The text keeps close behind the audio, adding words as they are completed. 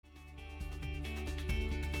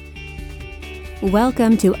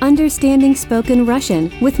Welcome to Understanding Spoken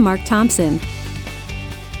Russian with Mark Thompson.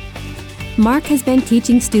 Mark has been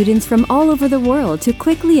teaching students from all over the world to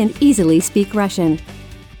quickly and easily speak Russian.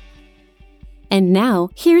 And now,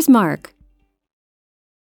 here's Mark.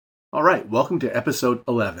 All right, welcome to episode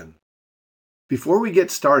 11. Before we get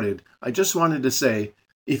started, I just wanted to say,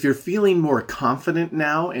 if you're feeling more confident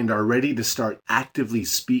now and are ready to start actively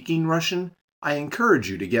speaking Russian, I encourage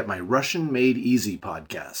you to get my Russian Made Easy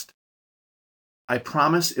podcast. I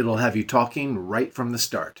promise it'll have you talking right from the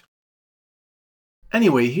start.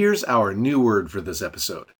 Anyway, here's our new word for this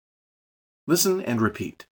episode. Listen and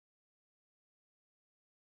repeat.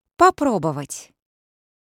 Попробовать.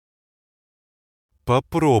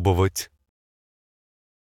 Попробовать.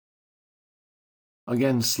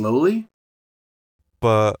 Again, slowly.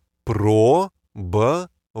 Попробовать.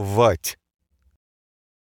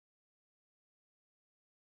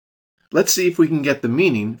 Let's see if we can get the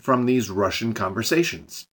meaning from these Russian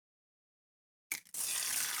conversations.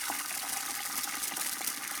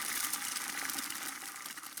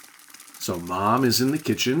 So Mom is in the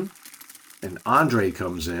kitchen, and Andrei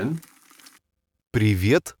comes in.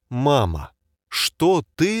 Привет, мама. Что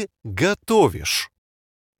ты готовишь?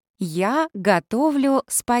 Я готовлю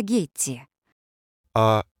спагетти.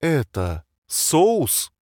 А это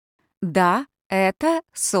соус? Да, это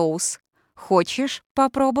соус. Хочешь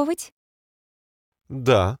попробовать?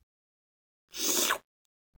 Да.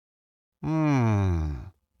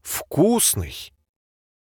 Вкусный.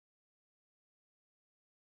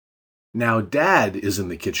 Now Dad is in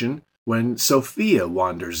the kitchen when Sophia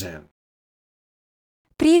wanders in.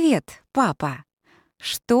 Привет, папа.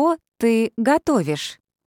 Что ты готовишь?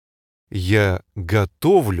 Я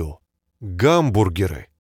готовлю гамбургеры.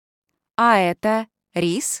 А это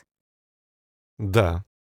рис? Да.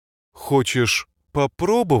 Хочешь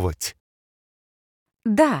попробовать?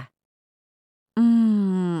 Да.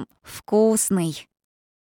 Вкусный.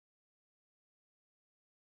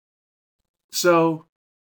 So,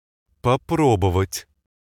 Попробовать.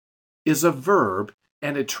 is a verb,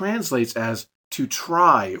 and it translates as to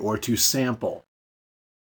try or to sample.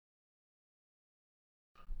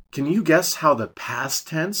 Can you guess how the past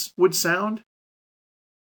tense would sound?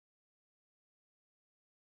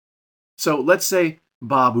 So let's say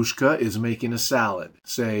Babushka is making a salad,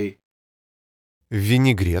 say,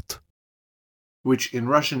 Винегрет. which in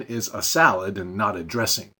Russian is a salad and not a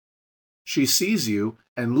dressing. She sees you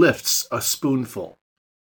and lifts a spoonful.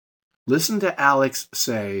 Listen to Alex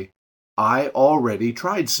say, I already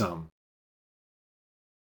tried some.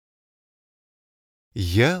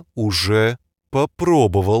 Я уже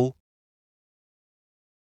попробовал.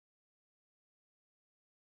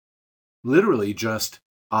 Literally just,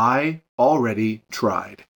 I already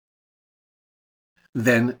tried.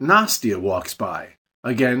 Then Nastya walks by.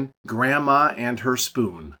 Again, Grandma and her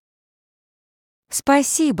spoon.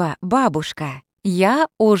 Спасибо, бабушка. Я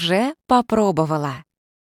уже попробовала.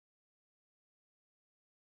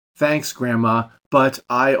 Thanks, Grandma, but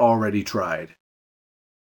I already tried.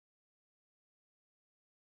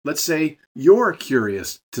 Let's say you're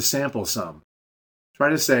curious to sample some. Try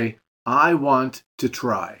to say, I want to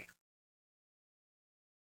try.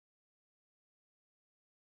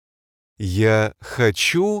 Я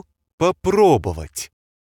хочу попробовать.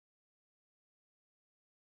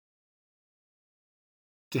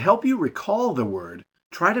 To help you recall the word,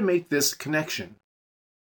 try to make this connection.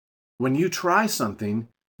 When you try something,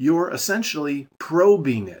 you're essentially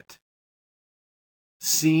probing it,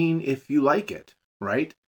 seeing if you like it,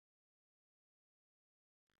 right?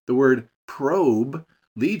 The word probe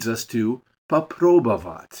leads us to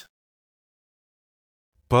попробовать.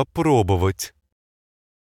 Попробовать.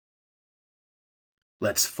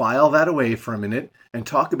 Let's file that away for a minute and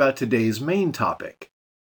talk about today's main topic.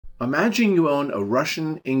 Imagine you own a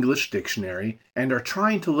Russian-English dictionary and are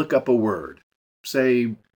trying to look up a word,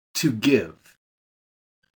 say, to give.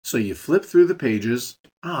 So you flip through the pages.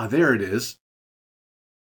 There it is.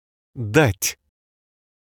 Дать.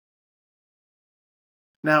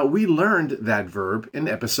 Now, we learned that verb in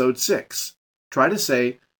episode 6. Try to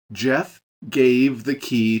say, Jeff gave the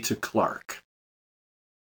key to Clark.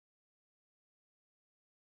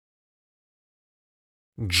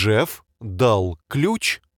 Джефф дал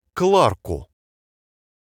ключ Кларку.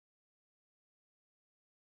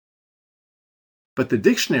 But the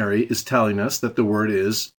dictionary is telling us that the word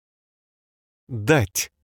is Дать.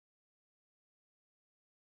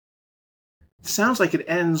 It sounds like it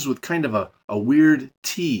ends with kind of a weird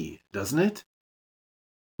T, doesn't it?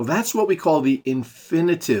 Well, that's what we call the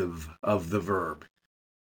infinitive of the verb.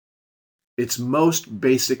 Its most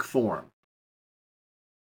basic form.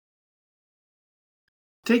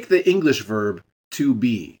 Take the English verb to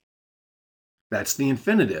be. That's the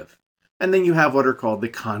infinitive. And then you have what are called the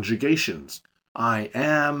conjugations. I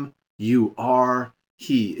am, you are,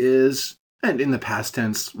 he is, and in the past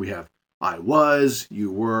tense we have I was,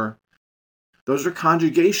 you were. Those are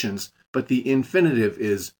conjugations, but the infinitive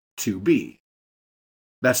is to be.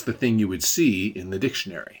 That's the thing you would see in the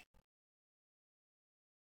dictionary.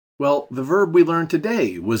 Well, the verb we learned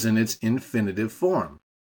today was in its infinitive form.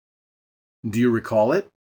 Do you recall it?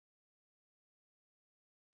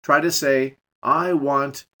 Try to say, I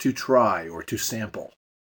want to try or to sample.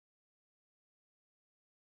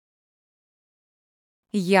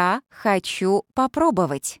 Я хочу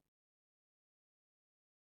попробовать.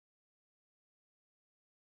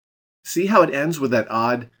 See how it ends with that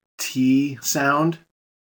odd T sound?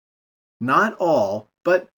 Not all,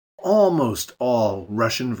 but almost all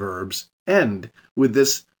Russian verbs end with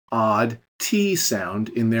this odd T sound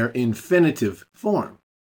in their infinitive form.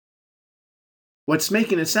 What's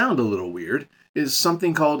making it sound a little weird is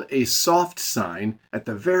something called a soft sign at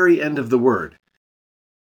the very end of the word.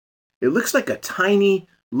 It looks like a tiny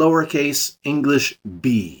lowercase English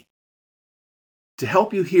b. To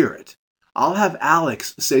help you hear it, I'll have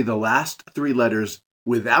Alex say the last three letters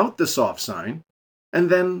without the soft sign and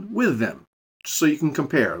then with them, so you can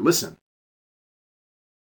compare. Listen.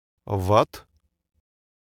 Ват.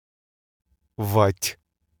 Вать.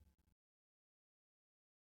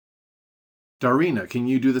 Darina, can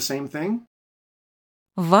you do the same thing?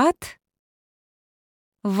 Ват.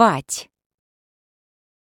 Вать.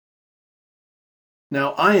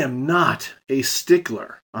 Now, I am not a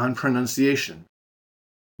stickler on pronunciation.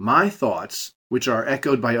 My thoughts, which are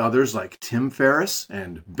echoed by others like Tim Ferriss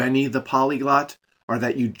and Benny the Polyglot, are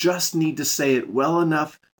that you just need to say it well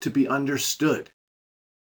enough to be understood.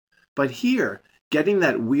 But here, getting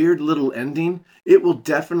that weird little ending, it will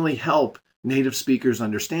definitely help native speakers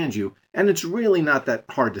understand you, and it's really not that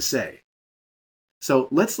hard to say. So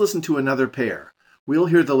let's listen to another pair. We'll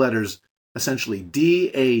hear the letters essentially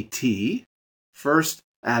D-A-T, first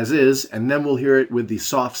as is, and then we'll hear it with the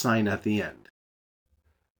soft sign at the end.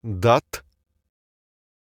 Дат.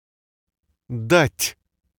 Дать.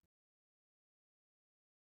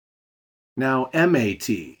 Now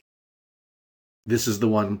M-A-T. This is the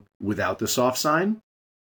one without the soft sign.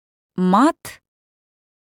 Мат.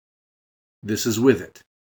 This is with it.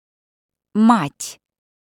 Мать.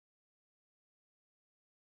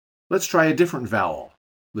 Let's try a different vowel.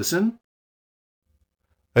 Listen.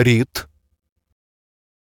 Рит.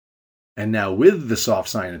 And now with the soft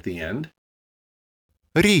sign at the end.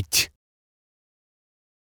 Рить.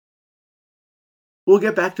 We'll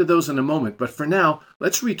get back to those in a moment, but for now,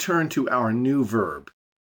 let's return to our new verb.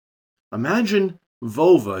 Imagine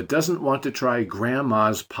Vova doesn't want to try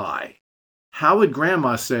Grandma's pie. How would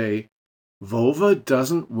Grandma say, Vova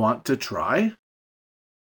doesn't want to try?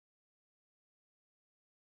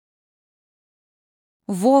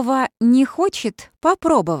 Вова не хочет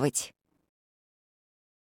попробовать.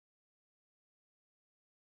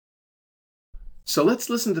 So let's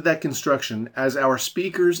listen to that construction as our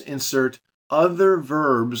speakers insert other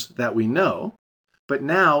verbs that we know, but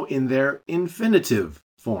now in their infinitive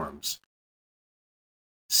forms.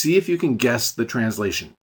 See if you can guess the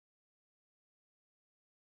translation.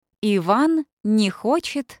 Иван не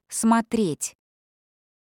хочет смотреть.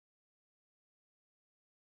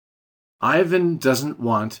 Ivan doesn't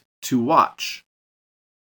want to watch.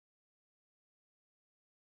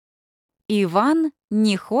 Иван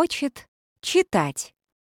не хочет читать.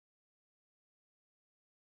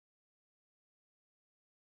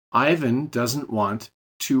 Ivan doesn't want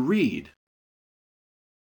to read.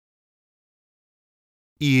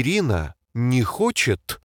 Ирина не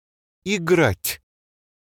хочет играть.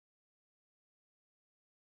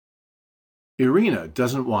 Irina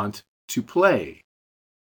doesn't want to play.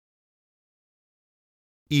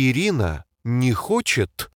 Ирина не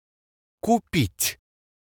хочет купить.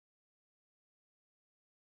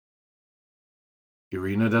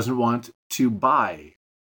 Irina doesn't want to buy.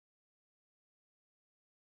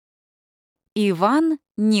 Иван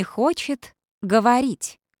не хочет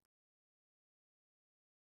говорить.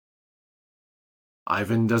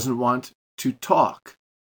 Ivan doesn't want to talk.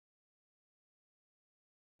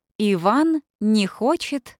 Иван не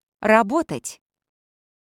хочет работать.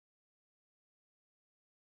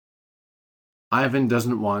 Ivan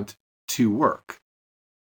doesn't want to work.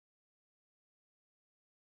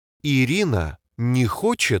 Ирина не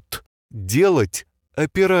хочет делать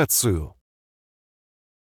операцию.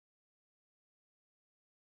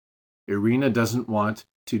 Irina doesn't want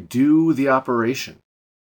to do the operation.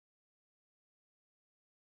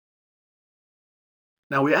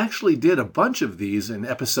 Now, we actually did a bunch of these in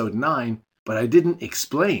episode 9, but I didn't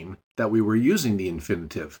explain that we were using the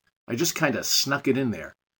infinitive. I just kind of snuck it in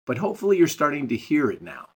there. But hopefully you're starting to hear it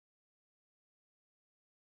now.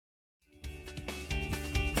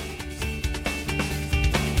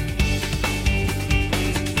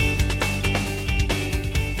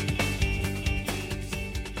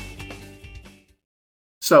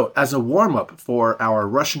 So, as a warm-up for our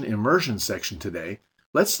Russian immersion section today,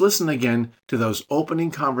 let's listen again to those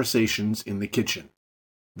opening conversations in the kitchen.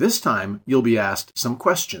 This time, you'll be asked some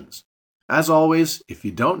questions. As always, if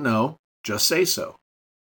you don't know, just say so.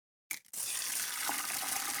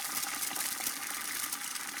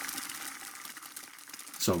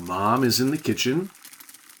 So, Mom is in the kitchen,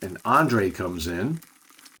 and Andrei comes in.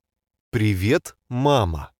 Привет,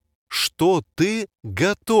 мама. Что ты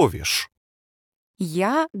готовишь?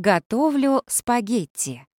 Я готовлю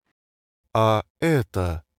спагетти. А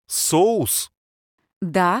это соус?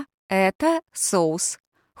 Да, это соус.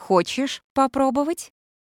 Хочешь попробовать?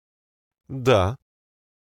 Да.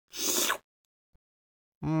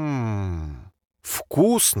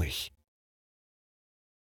 Вкусный.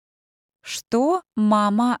 Что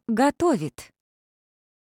мама готовит?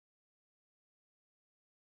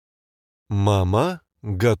 Мама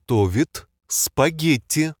готовит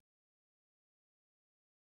спагетти.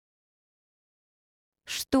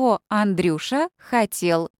 Что Андрюша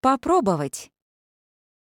хотел попробовать?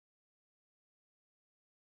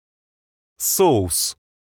 Соус.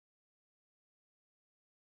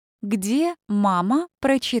 Где мама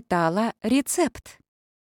прочитала рецепт?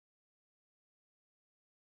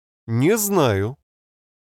 Не знаю.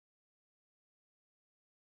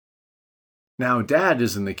 Now Dad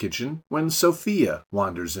is in the kitchen when Sophia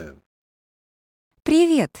wanders in.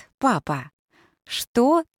 Привет, папа.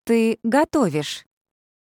 Что ты готовишь?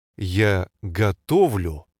 Я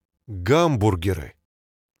готовлю гамбургеры.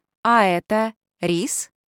 А это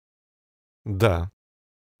рис? Да.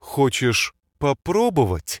 Хочешь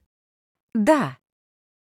попробовать? Да.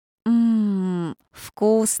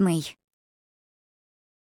 Вкусный.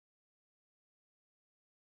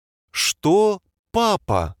 Что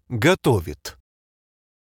папа готовит?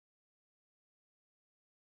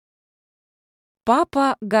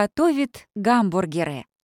 Папа готовит гамбургеры.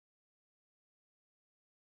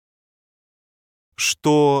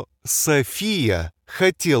 Что София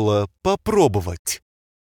хотела попробовать?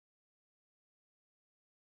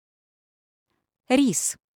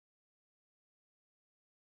 Рис.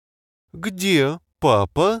 Где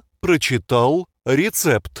папа прочитал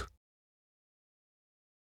рецепт?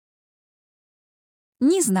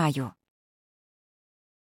 Не знаю.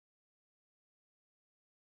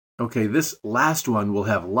 Okay, this last one will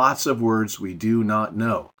have lots of words we do not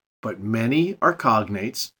know, but many are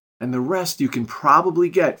cognates, and the rest you can probably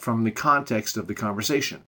get from the context of the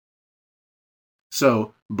conversation.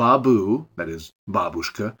 So, Babu, that is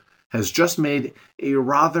babushka, has just made a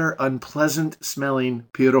rather unpleasant-smelling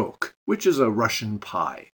pirog, which is a Russian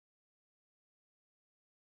pie.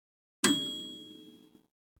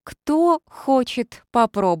 Кто хочет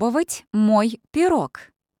попробовать мой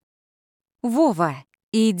пирог? Вова,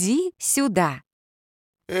 иди сюда.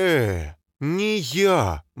 Не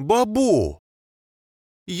я, Бабу.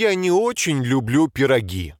 Я не очень люблю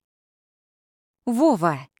пироги.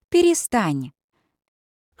 Вова, перестань.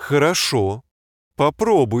 Хорошо,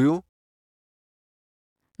 попробую.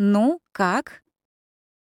 Ну, как?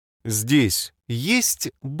 Здесь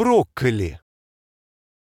есть брокколи.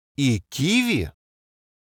 И киви.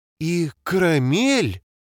 И карамель.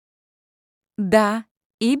 Да,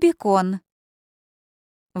 и бекон.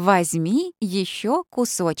 Возьми еще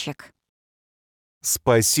кусочек.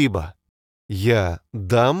 Спасибо. Я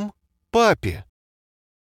дам папе.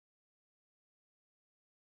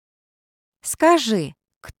 Скажи,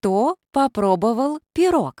 кто попробовал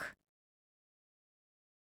пирог?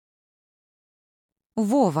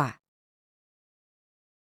 Вова.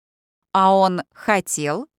 А он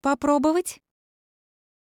хотел попробовать?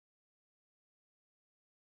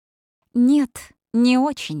 Нет, не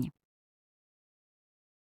очень.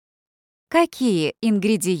 Какие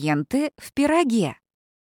ингредиенты в пироге?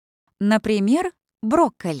 Например,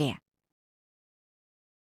 брокколи.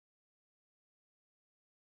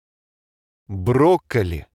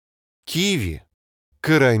 Брокколи, киви,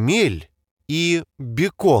 карамель и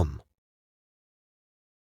бекон.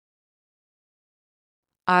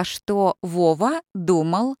 А что Вова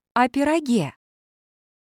думал о пироге?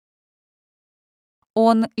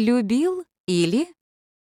 Он любил или...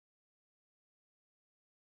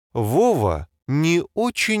 Вова не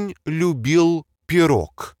очень любил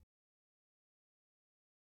пирог.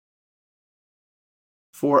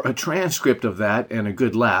 For a transcript of that and a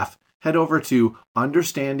good laugh, head over to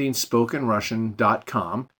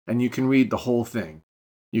understandingspokenrussian.com and you can read the whole thing.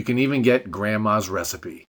 You can even get Grandma's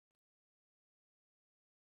recipe.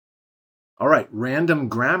 All right, random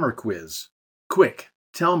grammar quiz. Quick,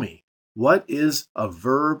 tell me, what is a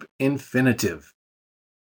verb infinitive?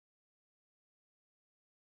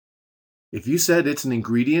 If you said it's an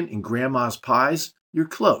ingredient in Grandma's pies, you're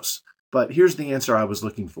close, but here's the answer I was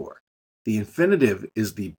looking for. The infinitive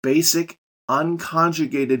is the basic,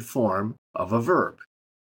 unconjugated form of a verb.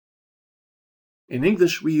 In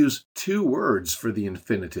English, we use two words for the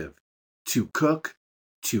infinitive: to cook,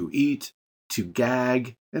 to eat, to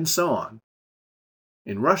gag, and so on.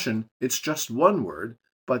 In Russian, it's just one word,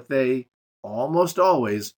 but they almost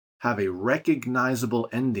always have a recognizable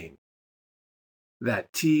ending.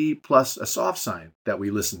 That T plus a soft sign that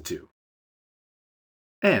we listen to.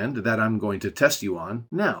 And that I'm going to test you on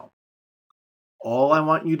now. All I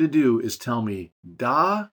want you to do is tell me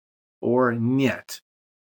da or нет.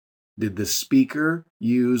 Did the speaker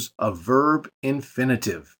use a verb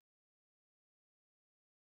infinitive?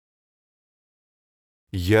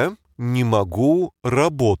 Я не могу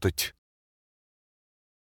работать.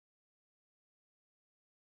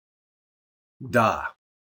 Da.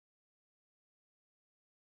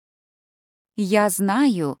 Я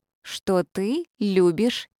знаю, что ты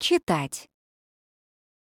любишь читать.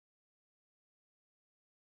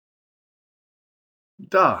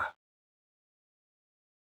 Da.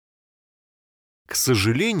 К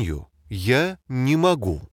сожалению, я не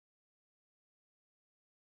могу.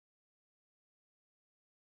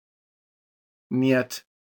 Нет.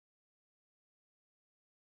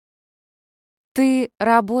 Ты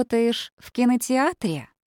работаешь в кинотеатре?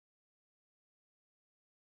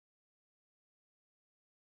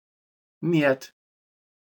 Нет.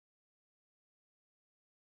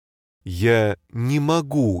 Я не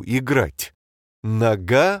могу играть.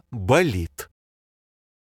 Нога болит.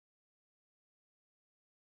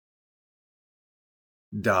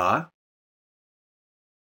 Да.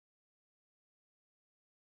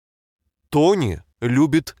 Тони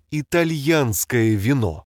любит итальянское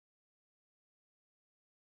вино.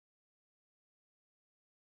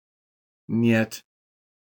 Нет.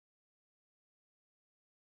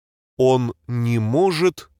 Он не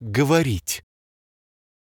может говорить.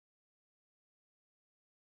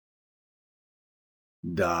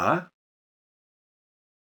 Да.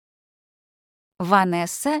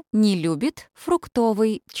 Ванесса не любит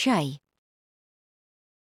фруктовый чай.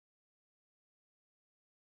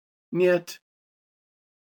 Нет.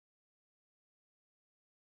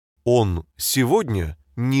 Он сегодня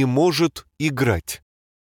не может играть.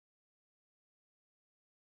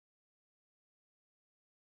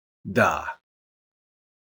 Да.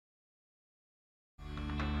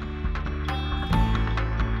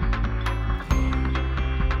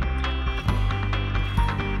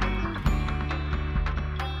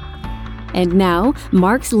 And now,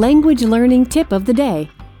 Mark's language learning tip of the day.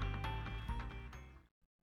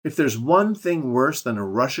 If there's one thing worse than a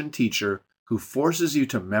Russian teacher who forces you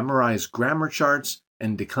to memorize grammar charts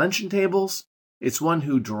and declension tables, it's one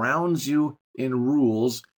who drowns you in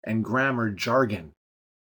rules and grammar jargon.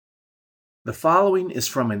 The following is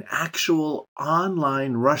from an actual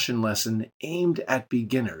online Russian lesson aimed at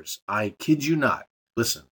beginners. I kid you not.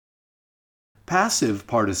 Listen. Passive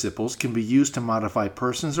participles can be used to modify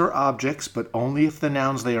persons or objects, but only if the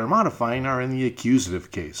nouns they are modifying are in the accusative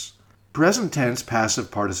case. Present tense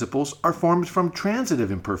passive participles are formed from transitive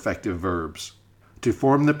imperfective verbs. To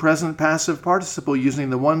form the present passive participle using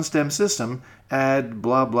the one-stem system, add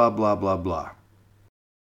blah blah blah blah blah.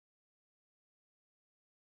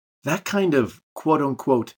 That kind of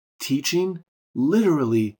quote-unquote teaching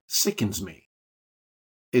literally sickens me.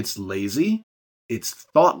 It's lazy, it's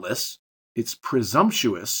thoughtless, it's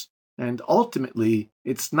presumptuous, and ultimately,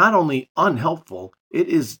 it's not only unhelpful, it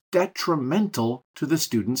is detrimental to the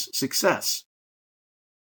student's success.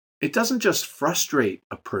 It doesn't just frustrate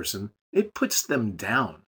a person, it puts them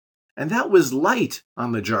down. And that was light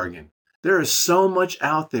on the jargon. There is so much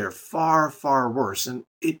out there far, far worse, and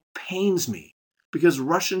it pains me because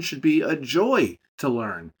Russian should be a joy to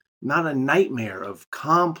learn, not a nightmare of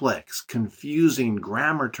complex, confusing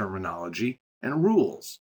grammar terminology and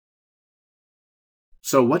rules.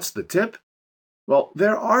 So what's the tip? Well,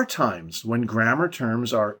 there are times when grammar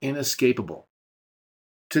terms are inescapable.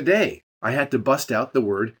 Today, I had to bust out the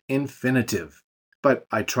word infinitive, but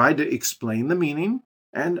I tried to explain the meaning,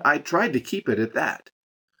 and I tried to keep it at that.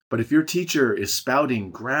 But if your teacher is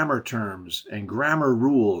spouting grammar terms and grammar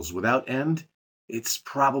rules without end, it's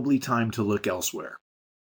probably time to look elsewhere.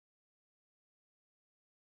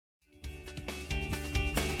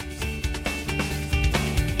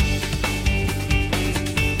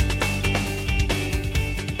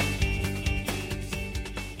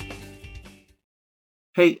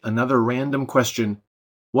 Hey, another random question.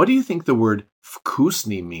 What do you think the word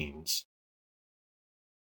вкусный means?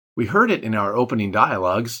 We heard it in our opening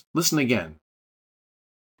dialogues. Listen again.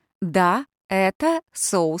 Да, это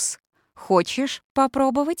соус. Хочешь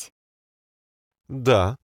попробовать?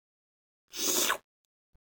 Да.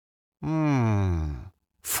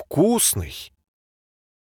 Вкусный.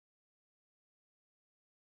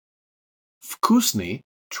 Вкусный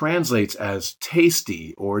translates as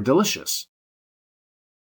tasty or delicious.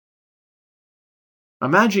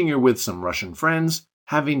 Imagine you're with some Russian friends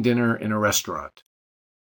having dinner in a restaurant.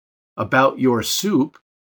 About your soup,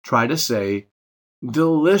 try to say,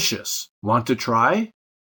 delicious. Want to try?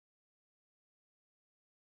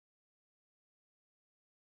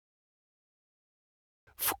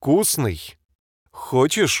 Вкусный.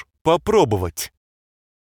 Хочешь попробовать?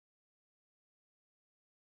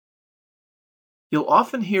 You'll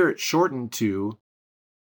often hear it shortened to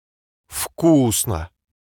Вкусно.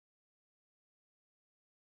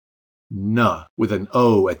 "n" with an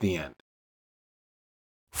O at the end.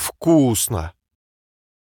 Вкусно.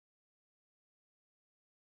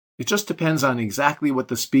 It just depends on exactly what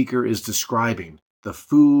the speaker is describing, the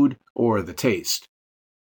food or the taste,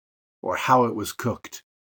 or how it was cooked.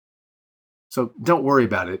 So don't worry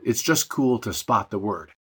about it. It's just cool to spot the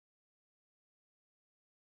word.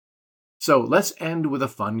 So let's end with a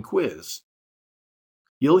fun quiz.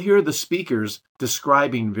 You'll hear the speakers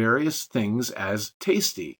describing various things as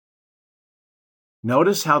tasty.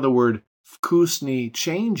 Notice how the word вкусный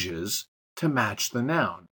changes to match the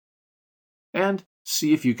noun. And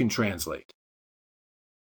see if you can translate.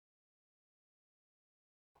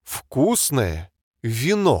 Вкусное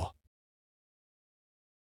вино.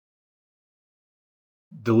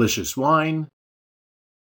 Delicious wine,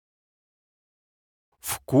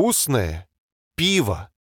 Вкусное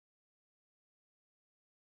пиво.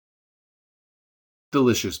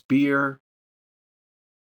 delicious beer,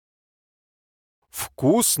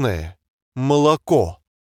 Вкусное молоко.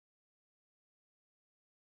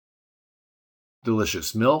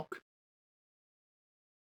 delicious milk.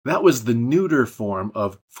 That was the neuter form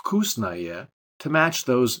of вкусное to match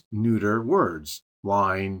those neuter words,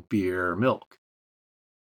 wine, beer, milk.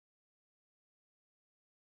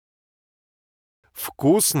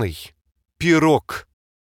 Вкусный пирог.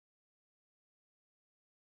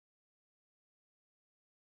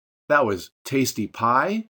 That was tasty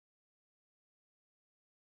pie,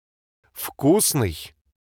 Вкусный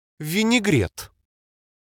винегрет.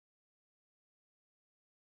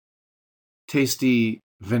 tasty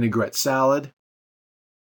vinaigrette salad,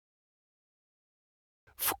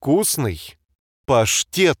 Вкусный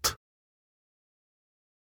паштет.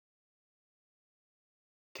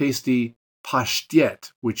 tasty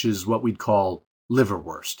pashtet, which is what we'd call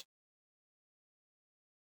liverwurst.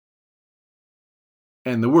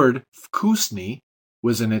 And the word вкусный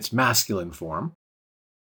was in its masculine form.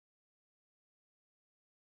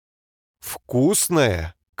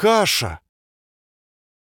 Вкусная каша.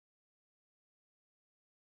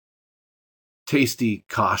 Tasty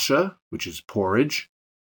kasha, which is porridge.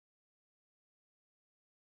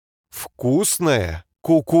 Вкусная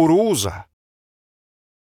кукуруза.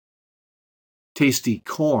 Tasty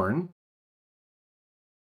corn.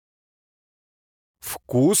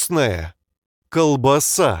 Вкусная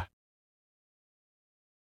колбаса.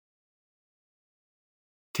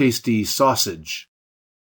 Tasty sausage.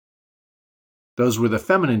 Those were the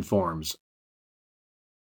feminine forms.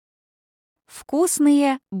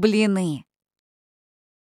 Вкусные блины.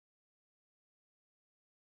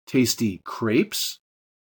 Tasty crepes.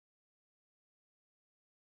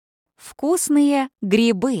 Вкусные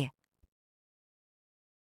грибы.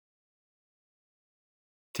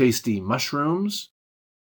 Tasty mushrooms.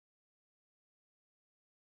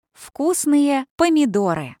 Вкусные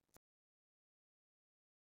помидоры.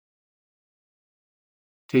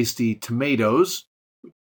 Tasty tomatoes.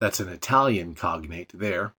 That's an Italian cognate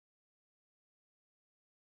there.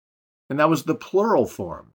 And that was the plural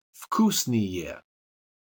form, вкуснее.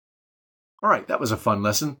 All right, that was a fun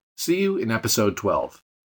lesson. See you in episode 12.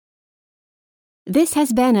 This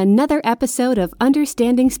has been another episode of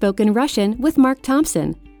Understanding Spoken Russian with Mark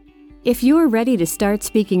Thompson. If you're ready to start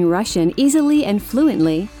speaking Russian easily and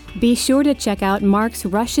fluently, be sure to check out Mark's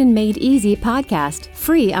Russian Made Easy podcast,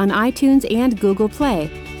 free on iTunes and Google Play.